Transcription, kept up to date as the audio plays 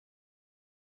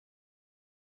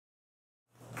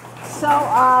so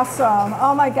awesome.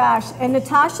 Oh my gosh. And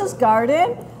Natasha's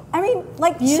garden, I mean,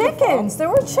 like chickens. There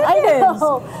were chickens. I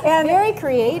know. And very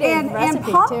creative recipe and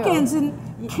pumpkins too.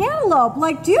 and cantaloupe.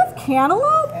 Like, do you have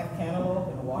cantaloupe? I have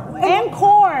cantaloupe in the water. And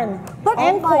corn. But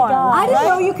and corn. I didn't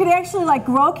know you could actually like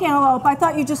grow cantaloupe. I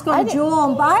thought you just go to Jewel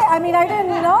and buy. I mean, I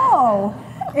didn't know.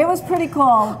 It was pretty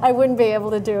cool. I wouldn't be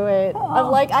able to do it.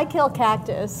 I'm like, I kill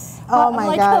cactus. Oh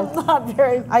my God. I'm not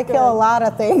very I kill a lot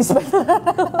of things.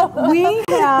 We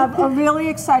have a really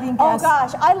exciting Oh guest.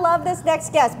 gosh, I love this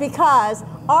next guest because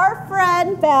our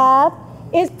friend Beth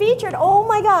is featured, oh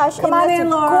my gosh, Come on this in,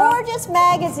 Laura. gorgeous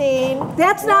magazine.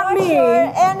 That's not North me.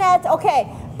 Shore, and that's,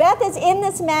 okay, Beth is in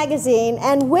this magazine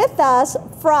and with us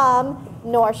from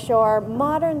North Shore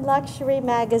Modern Luxury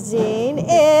Magazine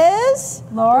is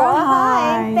Laura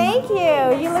Hine. Hine. Thank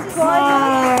you. You look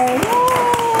gorgeous.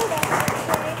 Yes.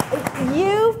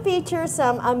 You feature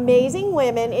some amazing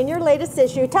women in your latest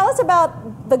issue. Tell us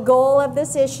about the goal of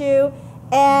this issue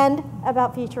and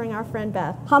about featuring our friend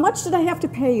Beth. How much did I have to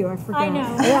pay you? I forgot. I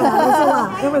know. Yeah, it was a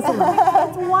lot. It was a lot.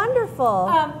 It's wonderful.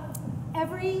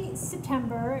 Every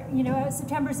September, you know,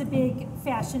 September is a big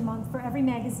fashion month for every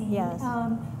magazine. Yes.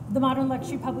 The modern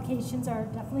luxury publications are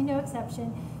definitely no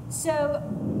exception. So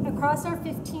across our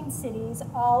 15 cities,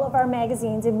 all of our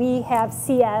magazines, and we have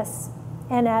CS,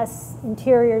 NS,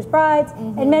 Interiors, Brides,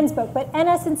 and Men's Book, but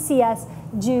NS and CS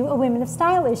do a Women of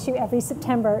Style issue every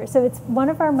September. So it's one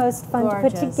of our most fun to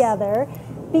put together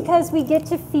because we get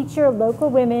to feature local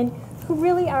women who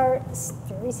really are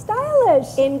very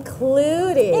stylish.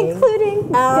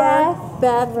 Including our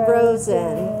Beth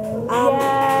Rosen. Isn't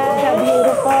that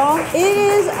beautiful? It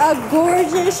is a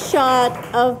gorgeous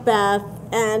shot of Beth.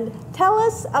 And tell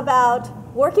us about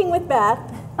working with Beth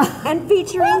and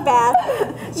featuring Beth.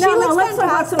 She looks let's talk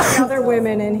about fantastic. some other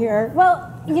women in here.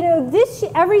 Well, you know,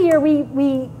 every year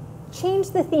we change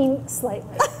the theme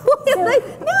slightly. People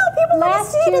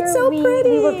Last see it. year It's so pretty.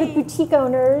 we worked with boutique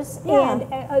owners Yeah.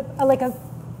 and like a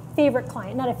favorite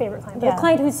client, not a favorite client, but a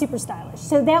client who's super stylish.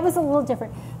 So that was a little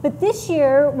different. But this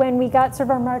year, when we got sort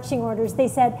of our marching orders, they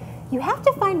said, you have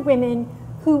to find women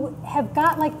who have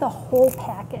got like the whole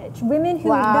package. Women who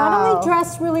not only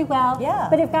dress really well,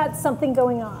 but have got something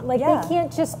going on. Like they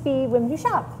can't just be women who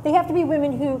shop. They have to be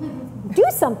women who do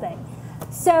something.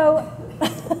 So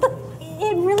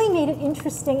it really made it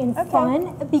interesting and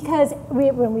fun because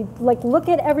when we like look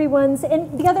at everyone's,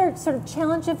 and the other sort of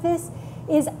challenge of this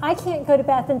is I can't go to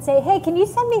Beth and say, hey, can you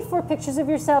send me 4 pictures of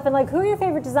yourself and like who are your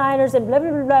favorite designers and blah, blah,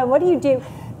 blah, blah, what do you do?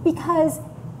 Because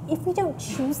if we don't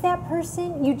choose that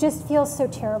person, you just feel so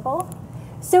terrible.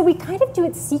 So we kind of do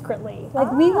it secretly.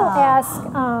 Like we will ask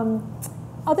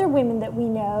other women that we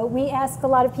know. We ask a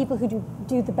lot of people who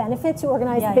do the benefits, who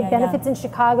organize the big benefits in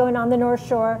Chicago and on the North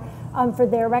Shore for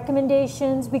their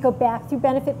recommendations. We go back through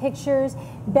benefit pictures.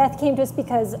 Beth came to us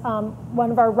because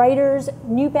one of our writers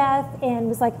knew Beth and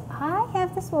was like, I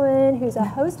have this woman who's a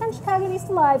host on Chicagonista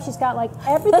Live. She's got like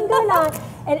everything going on.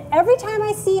 And every time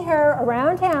I see her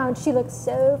around town, she looks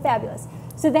so fabulous.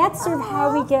 So that's sort of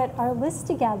how we get our list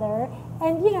together.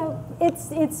 And you know,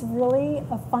 it's really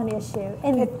a fun issue.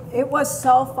 And it was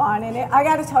so fun, and I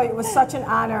got to tell you, it was such an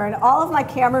honor. And all of my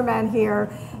cameramen here,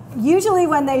 usually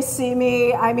when they see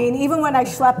me, I mean, even when I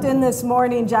schlepped in this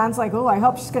morning, John's like, oh, I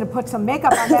hope she's going to put some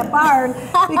makeup on that barn,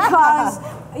 because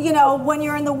you know, when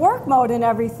you're in the work mode and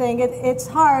everything, it's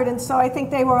hard. And so I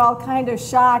think they were all kind of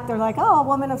shocked. They're like, oh, a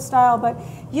woman of style. But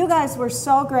you guys were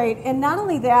so great. And not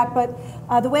only that, but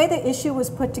the way the issue was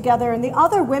put together and the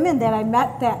other women that I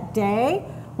met that day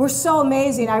were so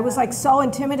amazing. I was like so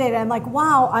intimidated. I'm like,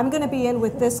 wow, I'm going to be in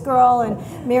with this girl,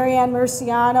 and Marianne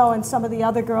Murciano and some of the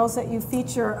other girls that you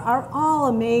feature are all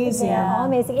amazing. Yeah, all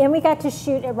amazing. And we got to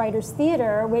shoot at Writers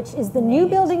Theater, which is the new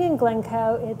building in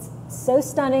Glencoe. It's so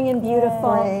stunning and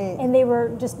beautiful. And they were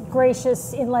just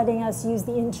gracious in letting us use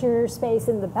the interior space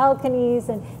and the balconies.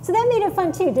 And so that made it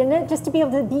fun too, didn't it? Just to be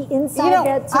able to be inside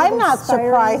that sort of I'm not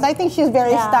surprised. I think she's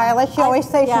very stylish. She always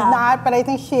says she's not, but I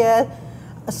think she is.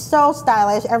 So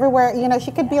stylish everywhere. You know,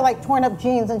 she could be like torn up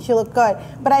jeans and she look good.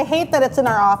 But I hate that it's in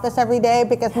our office every day,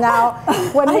 because now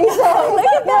when we say,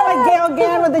 like Gail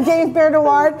Gann with the James Beard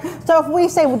Award, so if we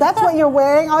say, well, that's what you're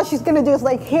wearing, all she's going to do is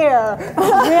like, here. Really?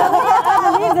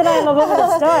 I believe that I'm a woman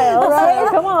of style. Right? So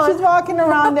come on. She's walking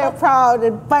around there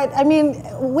proud. But I mean,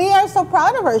 we are so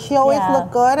proud of her. She always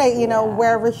looked good. You know,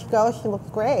 wherever she goes, she looks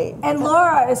great. And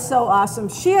Laura is so awesome.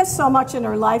 She has so much in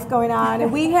her life going on.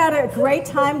 And we had a great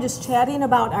time just chatting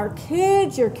about our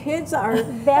kids. Your kids are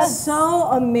so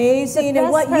amazing,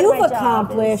 and what you've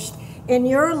accomplished in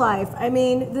your life. I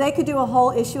mean, they could do a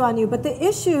whole issue on you, but the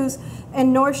issues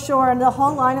and North Shore and the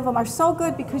whole line of them are so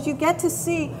good because you get to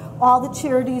see all the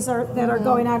charities that are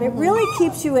going on. It really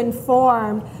keeps you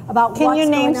informed about what's going on. Can you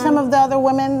name some of the other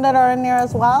women that are in there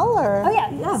as well? Or? Oh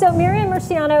yeah. So Miriam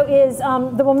Murciano is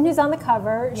the woman who's on the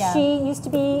cover. Yeah. She used to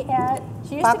be at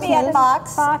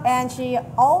Fox, and she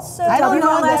also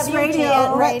WLS Radio.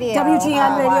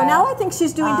 WGN Radio. Now I think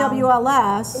she's doing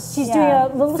WLS. She's doing a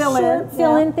little short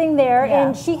fill-in thing there,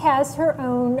 and she has her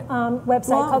own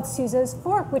website called Suzo's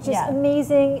Fork, which is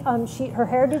amazing. Her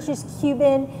heritage is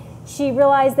Cuban. She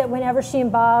realized that whenever she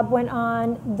and Bob went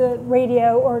on the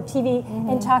radio or TV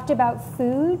and talked about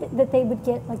food, that they would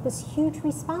get like this huge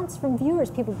response from viewers.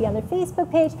 People would be on their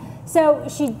Facebook page. So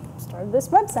she started this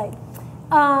website.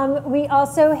 We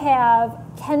also have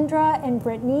Kendra and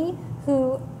Brittany,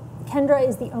 who Kendra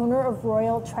is the owner of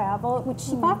Royal Travel, which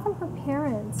she bought from her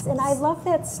parents. And I love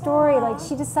that story. Like,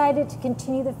 she decided to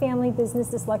continue the family business,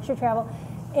 this luxury travel.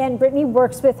 And Brittany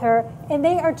works with her. And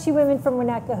they are two women from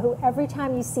Winnetka who every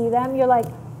time you see them, you're like,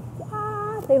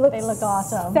 wow, they look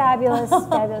awesome. Fabulous,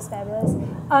 fabulous,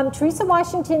 fabulous. Teresa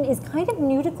Washington is kind of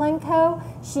new to Glencoe.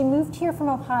 She moved here from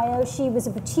Ohio. She was a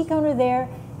boutique owner there.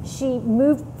 She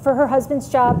moved for her husband's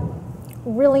job,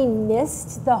 really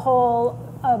missed the whole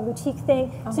boutique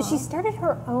thing. So she started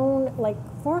her own, like,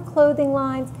 4 clothing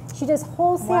lines. She does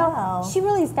wholesale. Wow. She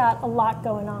really's got a lot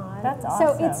going on. That's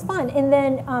awesome. So it's fun. And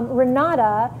then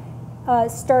Renata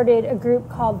started a group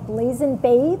called Blazin'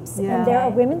 Babes, and they're a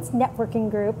women's networking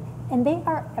group. And they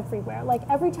are everywhere. Like,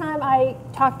 every time I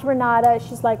talk to Renata,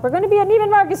 she's like, we're going to be at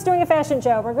Neiman Marcus doing a fashion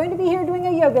show. We're going to be here doing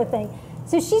a yoga thing.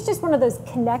 So she's just one of those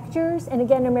connectors, and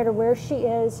again, no matter where she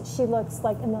is, she looks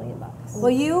like $1 million.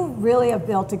 Well, you really have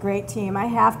built a great team. I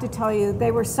have to tell you,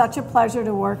 they were such a pleasure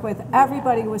to work with.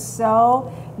 Everybody was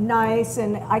so nice,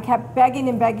 and I kept begging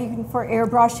and begging for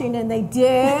airbrushing, and they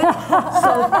did.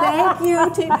 So thank you,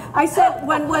 team. I said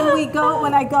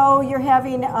when I go, you're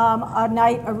having a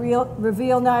night, a real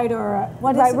reveal night, or a,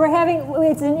 what is it? We're having,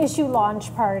 it's an issue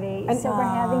launch party, and so we're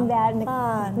having that in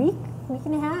a week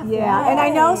and a half. Yeah, and I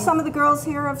know some of the girls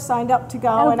here have signed up to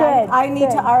go, and good, I need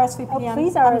to RSVP. Oh,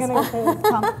 please I'm RSVP. going to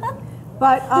come.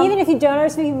 But even if you don't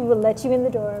RSVP, we will let you in the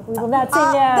door. We will not say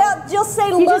no. You'll say,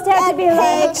 you look just have at to be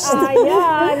like,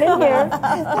 yeah, I'm in here.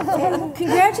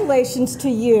 Congratulations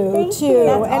to you, Thank too, you.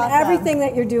 and awesome. everything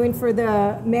that you're doing for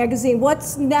the magazine.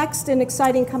 What's next and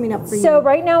exciting coming up for you? So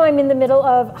right now I'm in the middle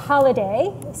of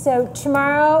holiday. So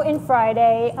tomorrow and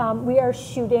Friday, we are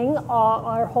shooting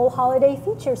our whole holiday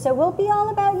feature. So we'll be all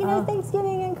about,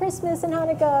 Thanksgiving and Christmas and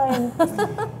Hanukkah, and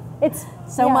it's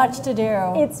so much to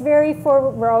do. It's very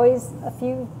forward. We're always a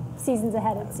few seasons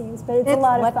ahead, it seems, but it's a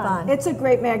lot of fun. It's a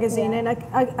great magazine, and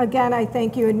again, I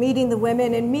thank you. And meeting the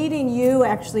women and meeting you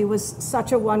actually was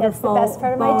such a wonderful. That's the best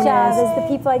part of my job is the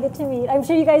people I get to meet. I'm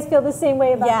sure you guys feel the same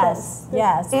way about this.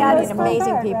 Yes, and meeting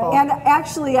amazing people. And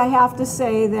actually, I have to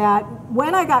say that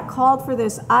when I got called for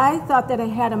this, I thought that I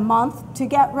had a month to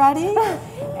get ready,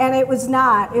 and it was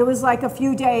not. It was like a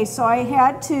few days, so I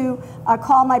had to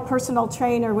call my personal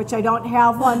trainer, which I don't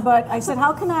have one, but I said,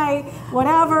 how can I,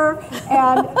 whatever,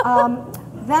 and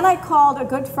then I called a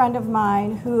good friend of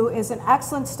mine who is an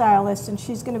excellent stylist, and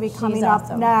she's going to be coming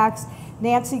up next,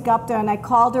 Nancy Gupta, and I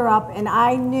called her up, and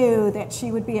I knew that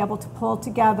she would be able to pull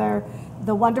together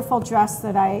the wonderful dress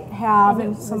that I have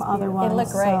and some other ones. It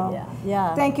looked great. So.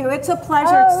 Yeah. Thank you. It's a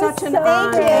pleasure. It's such an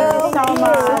honor. Thank you so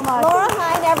much. Laura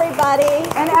Hine, everybody.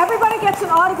 And everybody gets an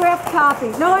autographed copy.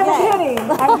 No, I'm kidding.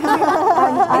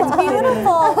 It's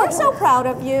beautiful. We're so proud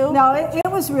of you. No, it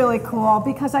was really cool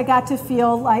because I got to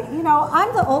feel like,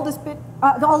 I'm the oldest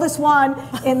one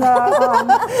in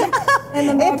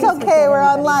the magazine. It's okay, we're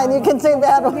online, you can say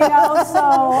that. So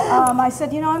I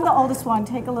said, I'm the oldest one,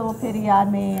 take a little pity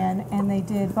on me, and they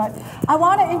did. But I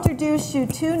want to introduce you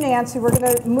to Nancy. We're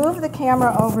going to move the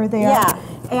camera over there. Yeah.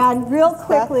 And real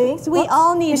quickly. So we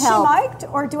all need help. Is she mic'd,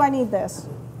 or do I need this?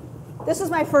 This is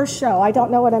my first show. I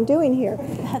don't know what I'm doing here.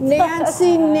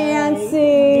 Nancy.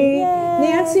 Nancy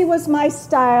was my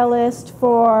stylist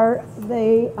for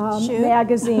the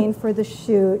magazine for the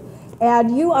shoot.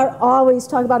 And you are always,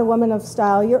 talk about a woman of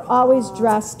style, you're always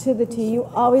dressed to the T. You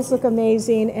always look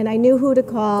amazing, and I knew who to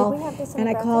call, and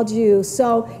I called you.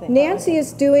 So Nancy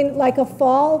is doing like a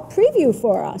fall preview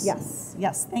for us.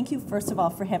 Yes. Thank you, first of all,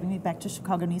 for having me back to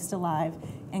Chicagonista Live,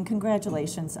 and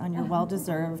congratulations on your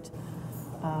well-deserved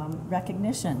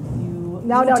recognition.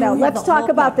 No. Let's talk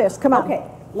about this. Come on. Okay.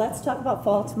 let's talk about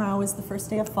fall. Tomorrow is the first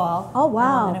day of fall. Oh,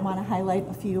 wow. And I want to highlight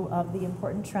a few of the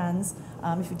important trends.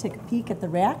 If you take a peek at the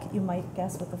rack, you might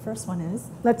guess what the first one is.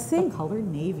 Let's see. The color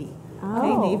navy. Oh.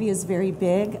 Okay, navy is very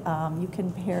big. You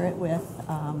can pair it with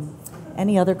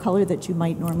any other color that you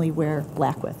might normally wear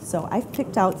black with. So I've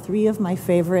picked out 3 of my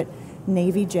favorite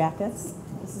navy jackets.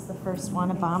 This is the first one,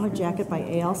 a bomber jacket by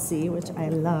ALC, which I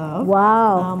love.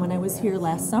 Wow. When I was here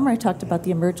last summer, I talked about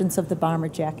the emergence of the bomber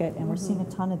jacket, and we're seeing a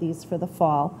ton of these for the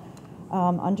fall.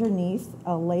 Underneath,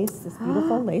 this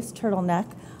beautiful lace turtleneck,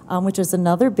 which is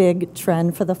another big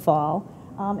trend for the fall.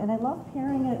 And I love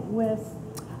pairing it with,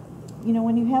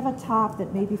 when you have a top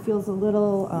that maybe feels a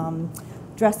little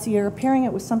dressier, pairing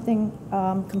it with something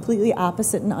completely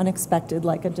opposite and unexpected,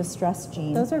 like a distressed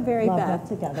jean. Those are very love Beth.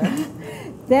 that together.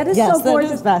 That is Yes, so that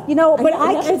gorgeous. is Beth. But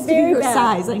it's very your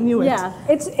size. I knew it. Yeah.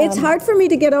 It's hard for me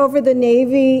to get over the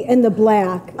navy and the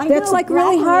black. I That's know, like black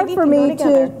really and hard navy for can go me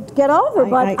together. to get over,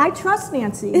 but I- I trust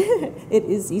Nancy. It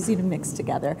is easy to mix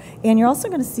together. And you're also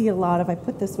going to see a lot of, I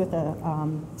put this with a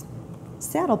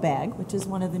saddlebag, which is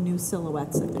one of the new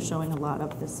silhouettes that they're showing a lot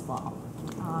of this fall.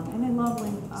 And I love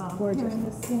when pairing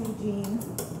the skinny jean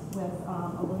with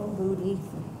a little bootie.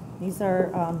 These are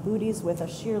booties with a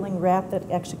shearling wrap that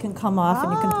actually can come off,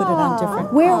 and you can put it on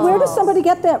different. Where does somebody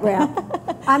get that wrap?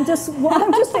 I'm just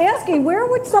asking. Where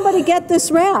would somebody get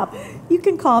this wrap? You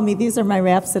can call me. These are my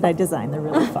wraps that I designed. They're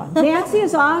really fun. Nancy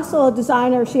is also a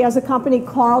designer. She has a company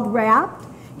called Wrap,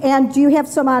 and you have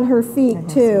some on her feet too.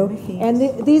 some on my feet.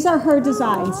 And these are her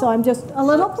designs. So I'm just a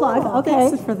little plug. Okay.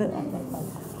 Thanks for the.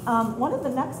 One of the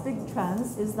next big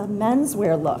trends is the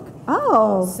menswear look.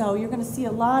 Oh. So you're going to see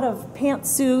a lot of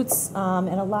pantsuits and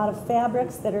a lot of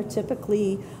fabrics that are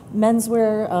typically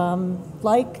menswear,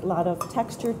 like a lot of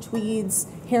textured tweeds,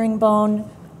 herringbone,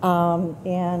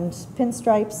 and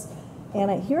pinstripes.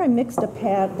 And here I mixed the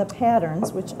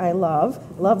patterns, which I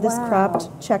love. Love this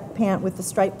cropped check pant with the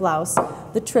striped blouse.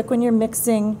 The trick when you're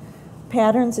mixing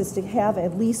patterns is to have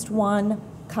at least one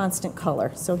constant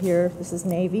color. So here, this is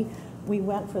navy. We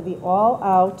went for the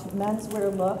all-out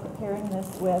menswear look, pairing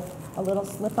this with a little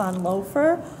slip-on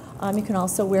loafer. You can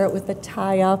also wear it with the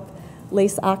tie-up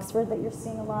lace Oxford that you're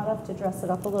seeing a lot of to dress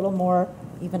it up a little more,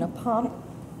 even a pump.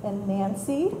 And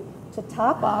Nancy, to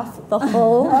top off the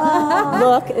whole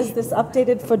look, is this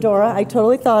updated fedora. I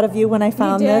totally thought of you when I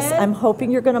found this. I'm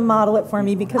hoping you're going to model it for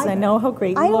me because I know how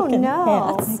great you look in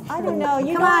hats. I don't know.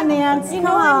 Come on, Nancy. You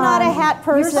know I'm not a hat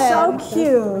person. You're so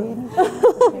cute.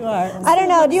 You are. I don't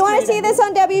know. Do you want to see this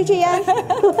on WGN?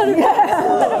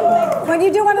 When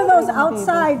you do one of those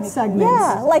outside segments.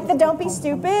 Yeah, like the Don't Be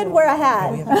Stupid, wear a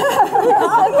hat.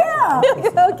 Oh, yeah.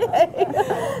 Okay.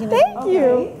 Thank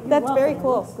you. That's very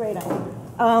cool. Looks great on you.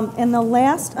 And the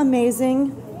last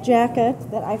amazing jacket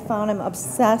that I found, I'm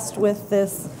obsessed with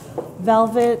this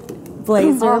velvet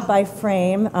blazer by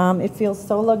Frame. It feels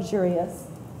so luxurious.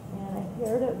 And I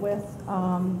paired it with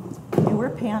newer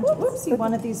pants. Oopsie,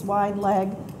 one of these wide leg.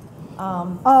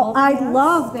 Oh, I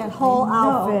love that whole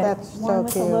outfit. That's One so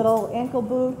with cute. a little ankle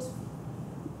boot.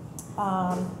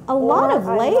 A lot of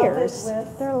or I love it layers.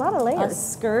 with There are a lot of a layers.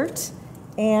 skirt.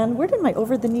 And where did my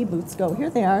over-the-knee boots go? Here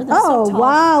they are. They're Oh, so tall.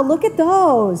 wow. Look at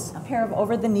those. A pair of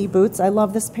over-the-knee boots. I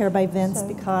love this pair by Vince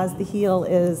because the heel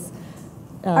is.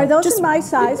 Are those just- in my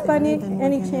size by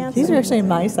any chance? These are actually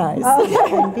my size. Those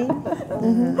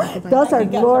are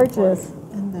gorgeous.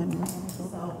 We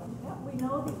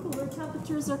know the cooler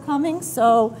temperatures are coming,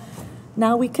 so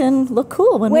now we can look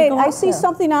cool when we Wait, go I out see there.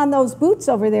 something on those boots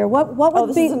over there. What Oh, would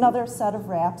this be? is another set of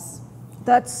wraps.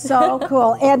 That's so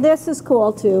cool. And this is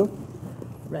cool too.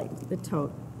 Right, the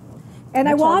tote. And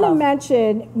I Which I want to love.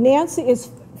 mention, Nancy is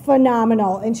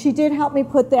phenomenal, and she did help me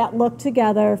put that look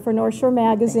together for North Shore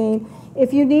Magazine.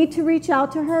 If you need to reach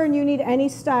out to her and you need any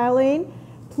styling,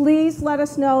 please let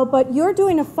us know. But you're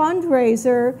doing a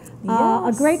fundraiser,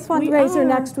 a great Yes, we fundraiser are.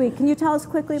 next week. Can you tell us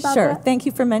quickly about Sure, that? thank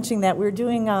you for mentioning that. We're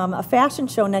doing a fashion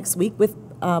show next week with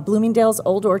Bloomingdale's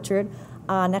Old Orchard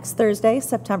next Thursday,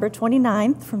 September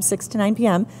 29th from 6 to 9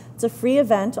 p.m. It's a free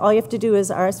event. All you have to do is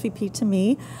RSVP to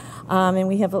me. And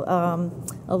we have a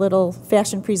little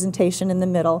fashion presentation in the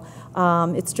middle.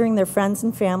 It's during their friends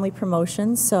and family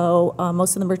promotion, so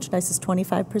most of the merchandise is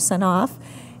 25% off.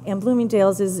 And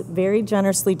Bloomingdale's is very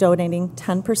generously donating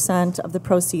 10% of the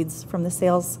proceeds from the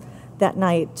sales that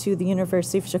night to the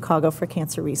University of Chicago for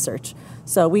cancer research.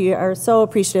 So we are so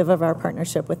appreciative of our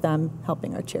partnership with them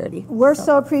helping our charity. We're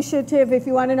so appreciative. If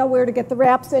you want to know where to get the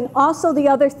wraps. And also the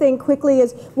other thing quickly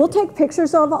is we'll take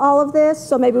pictures of all of this,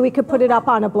 so maybe we could put it up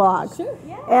on a blog. Sure.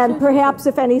 And perhaps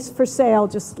if any's for sale,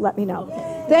 just let me know.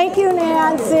 Thank you,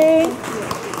 Nancy.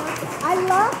 I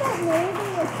love that navy.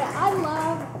 I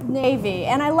love Navy.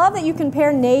 And I love that you can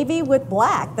pair navy with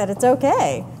black, that it's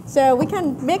okay. So we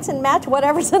can mix and match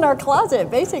whatever's in our closet,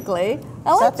 basically.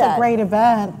 I like that. That's a great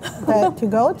event to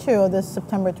go to this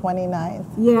September 29th.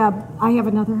 Yeah, I have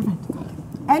another event to go to.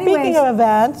 Anyways, Speaking of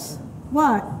events,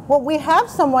 what? well, we have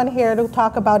someone here to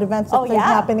talk about events that are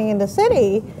happening in the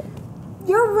city.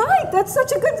 You're right. That's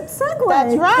such a good segue.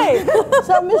 That's right.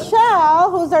 So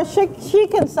Michelle, who's our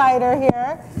chic insider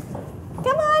here,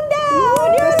 come on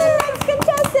down. You're the next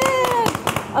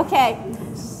contestant. Okay.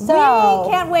 So,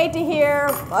 we can't wait to hear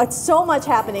so much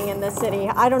happening in this city.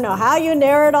 I don't know how you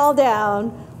narrow it all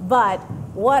down, but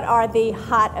what are the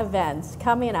hot events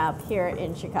coming up here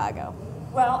in Chicago?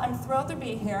 Well, I'm thrilled to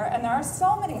be here, and there are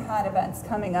so many hot events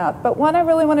coming up. But one I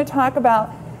really want to talk about,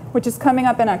 which is coming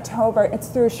up in October, it's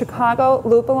through Chicago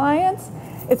Loop Alliance.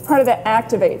 It's part of the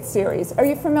Activate series. Are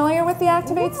you familiar with the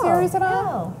Activate series at all?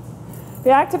 No. The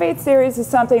Activate series is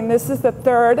something, this is the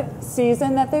 3rd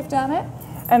season that they've done it,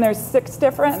 and there's 6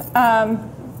 different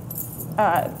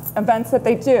events that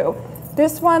they do.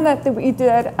 This one that we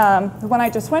did, the one I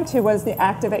just went to, was the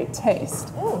Activate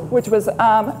Taste, which was,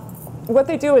 what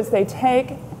they do is they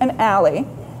take an alley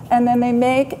and then they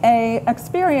make a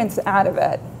experience out of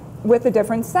it with the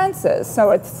different senses. So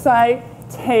it's sight,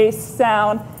 taste,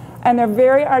 sound, and they're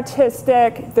very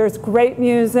artistic. There's great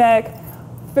music,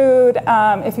 food.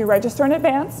 If you register in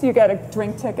advance, you get a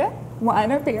drink ticket,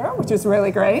 wine or beer, which is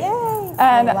really great. Yay.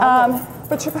 And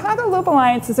but Chicago Loop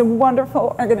Alliance is a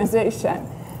wonderful organization,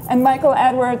 and Michael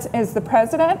Edwards is the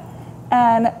president.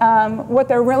 And what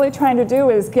they're really trying to do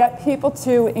is get people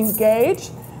to engage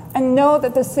and know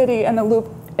that the city and the Loop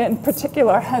in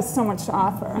particular has so much to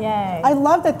offer. Yay. I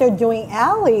love that they're doing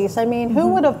alleys. I mean, who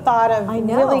would have thought of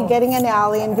really getting an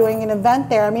alley and doing an event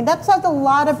there? I mean, that says a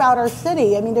lot about our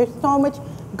city. I mean, there's so much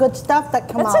good stuff that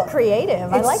comes out. That's so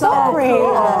creative. I like so that.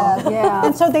 creative. Cool. Yeah.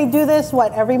 And so they do this,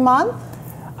 what, every month?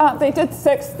 They did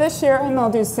 6 this year, and they'll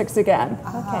do 6 again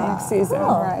next season.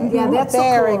 Right. Yeah, that's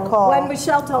very so cool. When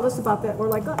Michelle told us about that, we're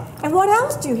like, oh. And what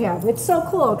else do you have? It's so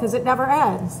cool because it never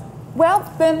ends.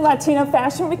 Well, then Latino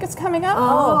Fashion Week is coming up.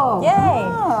 Oh.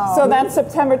 Yay. So that's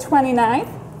September 29th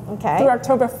through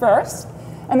October 1st.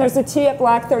 And there's a tea at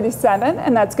Block 37,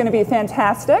 and that's going to be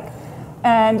fantastic.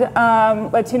 And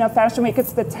Latino Fashion Week,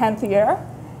 it's the 10th year.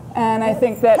 And I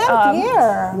think that 10th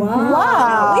year.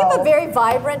 Wow. We have a very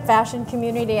vibrant fashion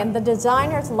community, and the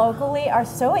designers locally are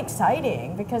so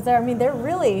exciting because they're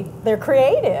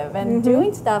creative and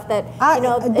doing stuff that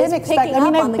is picking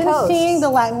up on the coast. I've been seeing the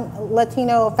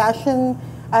Latino fashion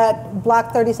at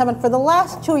Block 37 for the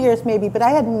last 2 years maybe, but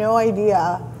I had no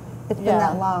idea it's been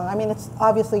that long. I mean, it's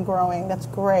obviously growing. That's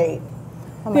great.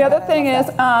 Oh the other thing is,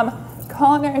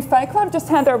 Culinary Fight Club just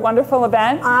had their wonderful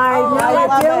event. I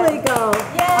know, there we go.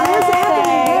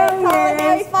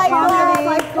 Culinary Fight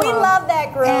Club. We love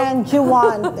that group. And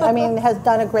Juwan, I mean, has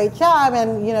done a great job,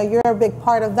 and you're a big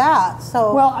part of that.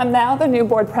 So well, I'm now the new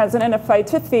board president of Fight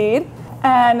to Feed,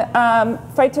 and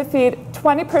Fight to Feed,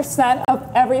 20%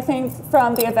 of everything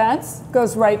from the events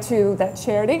goes right to that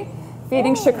charity,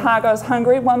 feeding Chicago's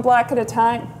hungry, 1 block at a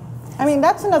time. I mean,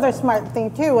 that's another smart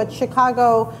thing too. At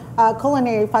Chicago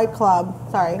Culinary Fight Club,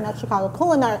 sorry, not Chicago,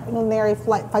 Culinary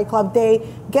Fight Club, they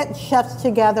get chefs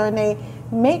together and they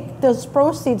make those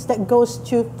proceeds that goes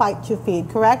to Fight to Feed,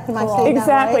 correct? Am I saying that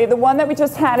Exactly. right? The one that we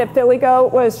just had at Philly Go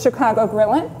was Chicago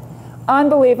Grillin'.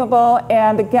 Unbelievable.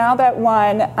 And the gal that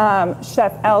won,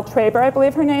 Chef Elle Traber, I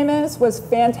believe her name is, was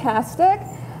fantastic.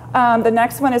 The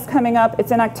next one is coming up.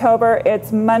 It's in October.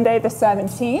 It's Monday the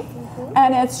 17th.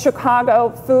 And it's Chicago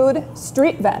food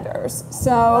street vendors.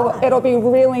 So it'll be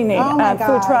really neat.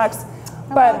 Food trucks.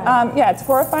 But yeah, it's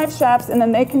 4 or 5 chefs, and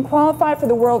then they can qualify for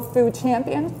the World Food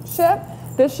Championship.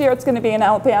 This year it's going to be in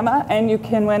Alabama, and you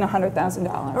can win $100,000.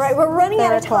 All right, we're running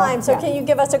out of time, so can you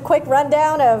give us a quick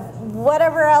rundown of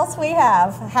whatever else we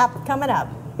have coming up?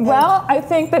 Well, I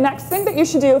think the next thing that you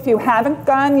should do if you haven't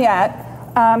gone yet,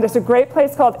 there's a great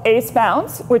place called Ace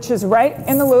Bounce, which is right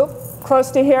in the Loop,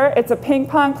 close to here. It's a ping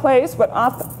pong place, but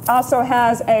also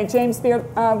has a James Beard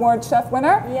Award chef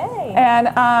winner. Yay.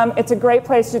 And it's a great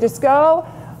place to just go,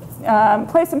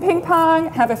 play some ping pong,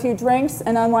 have a few drinks,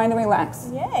 and unwind and relax.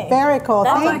 Yay. Very cool.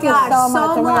 Thank you so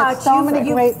much. And we have so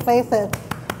many great places.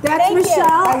 That's Michelle.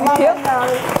 I love it.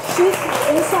 She's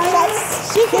insider.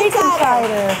 She's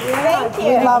insider. Thank you.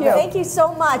 We love it. Thank you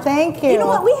so much. Thank you. You know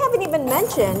what? We haven't even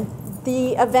mentioned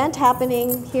the event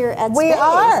happening here at We Space.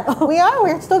 are.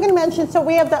 We're still going to mention. So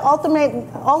we have the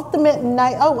ultimate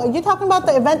night. Oh, are you talking about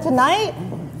the event tonight?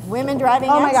 Women Driving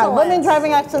Oh my Excellence. God, Women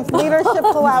Driving Excellence Leadership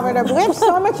Collaborative. We have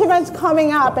so much events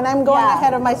coming up, and I'm going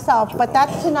ahead of myself, but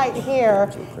that's tonight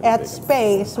here at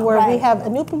Space, where we have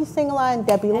Anupi Singla and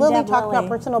Debbie Lilly talking about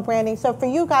personal branding. So for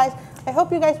you guys, I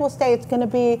hope you guys will stay. It's going to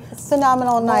be a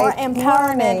phenomenal night. More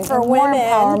empowerment for women.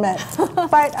 More empowerment.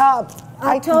 But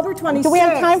October 26th. Do we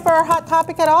have time for our hot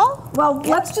topic at all? Well,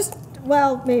 let's just,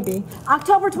 well, maybe.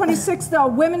 October 26th, though,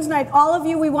 Women's Night. All of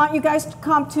you, we want you guys to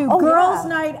come to Girls'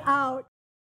 Night Out.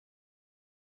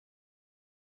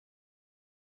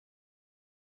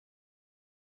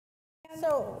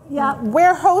 So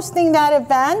we're hosting that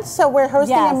event. So we're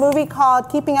hosting a movie called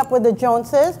Keeping Up with the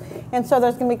Joneses. And so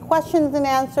there's going to be questions and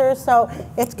answers. So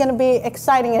it's going to be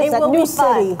exciting. It's at New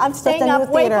City. I'm staying up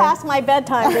way past my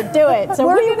bedtime to do it. So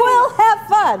we will have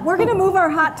fun. We're going to move our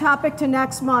hot topic to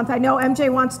next month. I know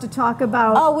MJ wants to talk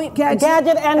about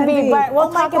gadget envy, but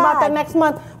we'll talk about that next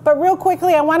month. But real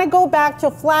quickly, I want to go back to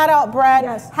Flat Out Bread,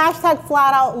 hashtag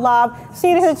Flat Out Love. See,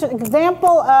 here's an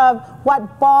example of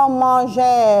what Bon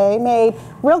Manger made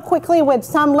real quickly with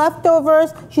some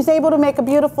leftovers. She's able to make a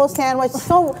beautiful sandwich.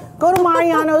 So go to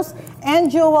Mariano's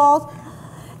and Jewel's.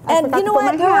 And you know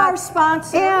what? They're our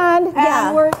sponsor. And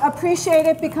we appreciate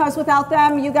it because without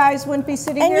them, you guys wouldn't be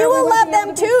sitting here. And you will love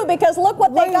them too because look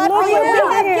what they got for you.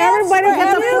 Everybody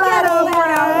gets a Flat Out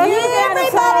Bread.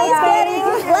 Everybody's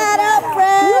getting Flat Out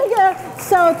Bread.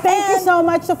 So thank you so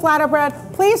much to Flat Out Bread.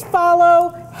 Please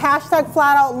follow hashtag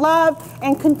Flat Out Love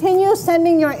and continue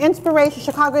sending your inspiration,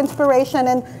 Chicago inspiration,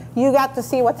 and you got to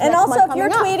see what's next month also, if you're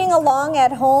tweeting along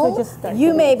at home,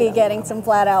 you may be getting some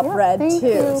Flat Out Bread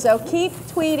too. So keep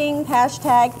tweeting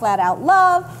hashtag Flat Out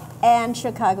Love and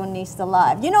Chicagonista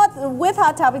Live. You know what? With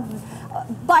Hot Topic,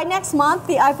 by next month,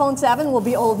 the iPhone 7 will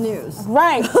be old news.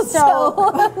 Right.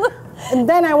 So and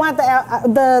then I want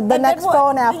the next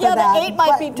phone after that. Yeah, the 8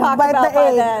 might be talked about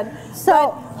by then.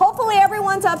 So hopefully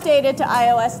everyone's updated to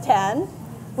iOS 10.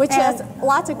 Which has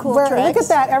lots of cool tricks. Look at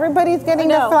that. Everybody's getting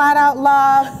the Flat Out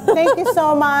Love. Thank you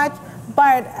so much.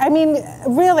 But, I mean,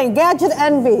 really, gadget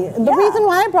envy. The reason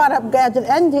why I brought up gadget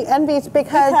envy is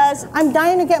because I'm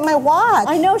dying to get my watch.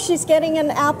 I know she's getting an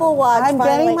Apple Watch I'm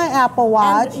getting my Apple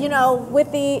Watch. And, you know,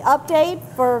 with the update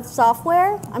for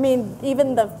software, I mean,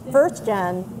 even the first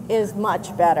gen is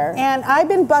much better. And I've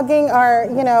been bugging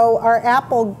our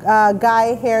Apple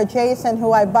guy here, Jason,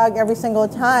 who I bug every single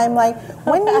time. Like,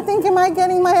 when do you think am I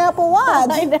getting my Apple Watch?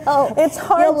 I know. It's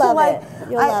hard You'll love to it.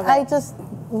 You'll love it. I just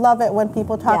love it when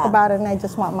people talk about it, and I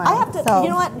just want mine. I have to, you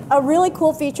know what, a really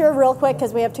cool feature real quick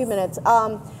because we have 2 minutes.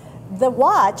 The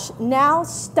watch now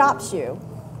stops you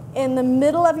in the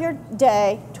middle of your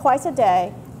day, twice a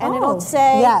day, and it'll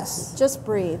say, just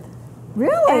breathe.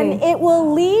 Really? And it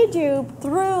will lead you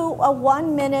through a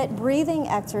 1-minute breathing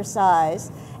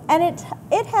exercise. And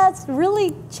it has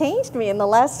really changed me in the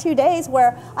last 2 days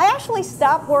where I actually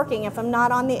stop working if I'm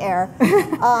not on the air.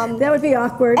 That would be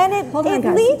awkward. And it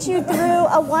leads you through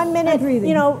a 1-minute,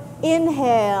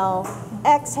 inhale,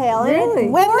 exhale. Really?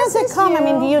 When does it come? I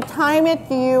mean, do you time it?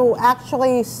 Do you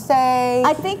actually say?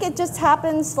 I think it just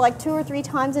happens like 2 or 3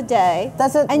 times a day.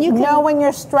 Does it know when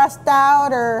you're stressed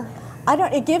out or?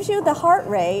 It gives you the heart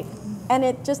rate. And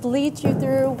it just leads you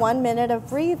through 1 minute of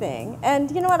breathing.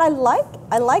 And you know what? I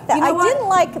like that. I didn't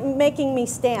like making me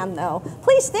stand, though.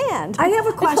 Please stand. I have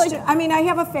a question. I mean, I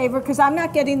have a favor, because I'm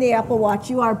not getting the Apple Watch.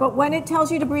 You are. But when it tells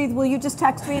you to breathe, will you just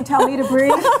text me and tell me to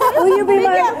breathe? Will you be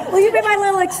my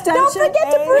little extension? Don't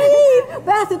forget to breathe.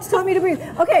 Beth, it's telling me to breathe.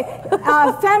 Okay.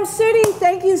 Fem City,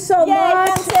 thank you so much.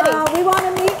 Fem City. We want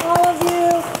to meet all of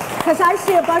you, because I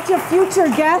see a bunch of future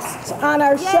guests on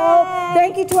our show.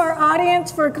 Thank you to our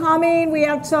audience for coming. We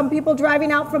have some people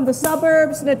driving out from the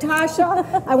suburbs.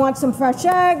 Natasha, I want some fresh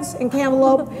eggs and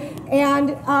cantaloupe.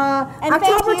 And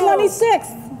October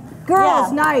 26th,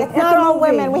 Girls' Night. It's not all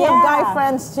women. We have guy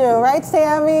friends too, right,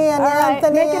 Sammy and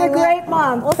Anthony? Make it a great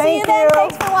month. We'll see you then.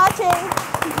 Thanks for watching.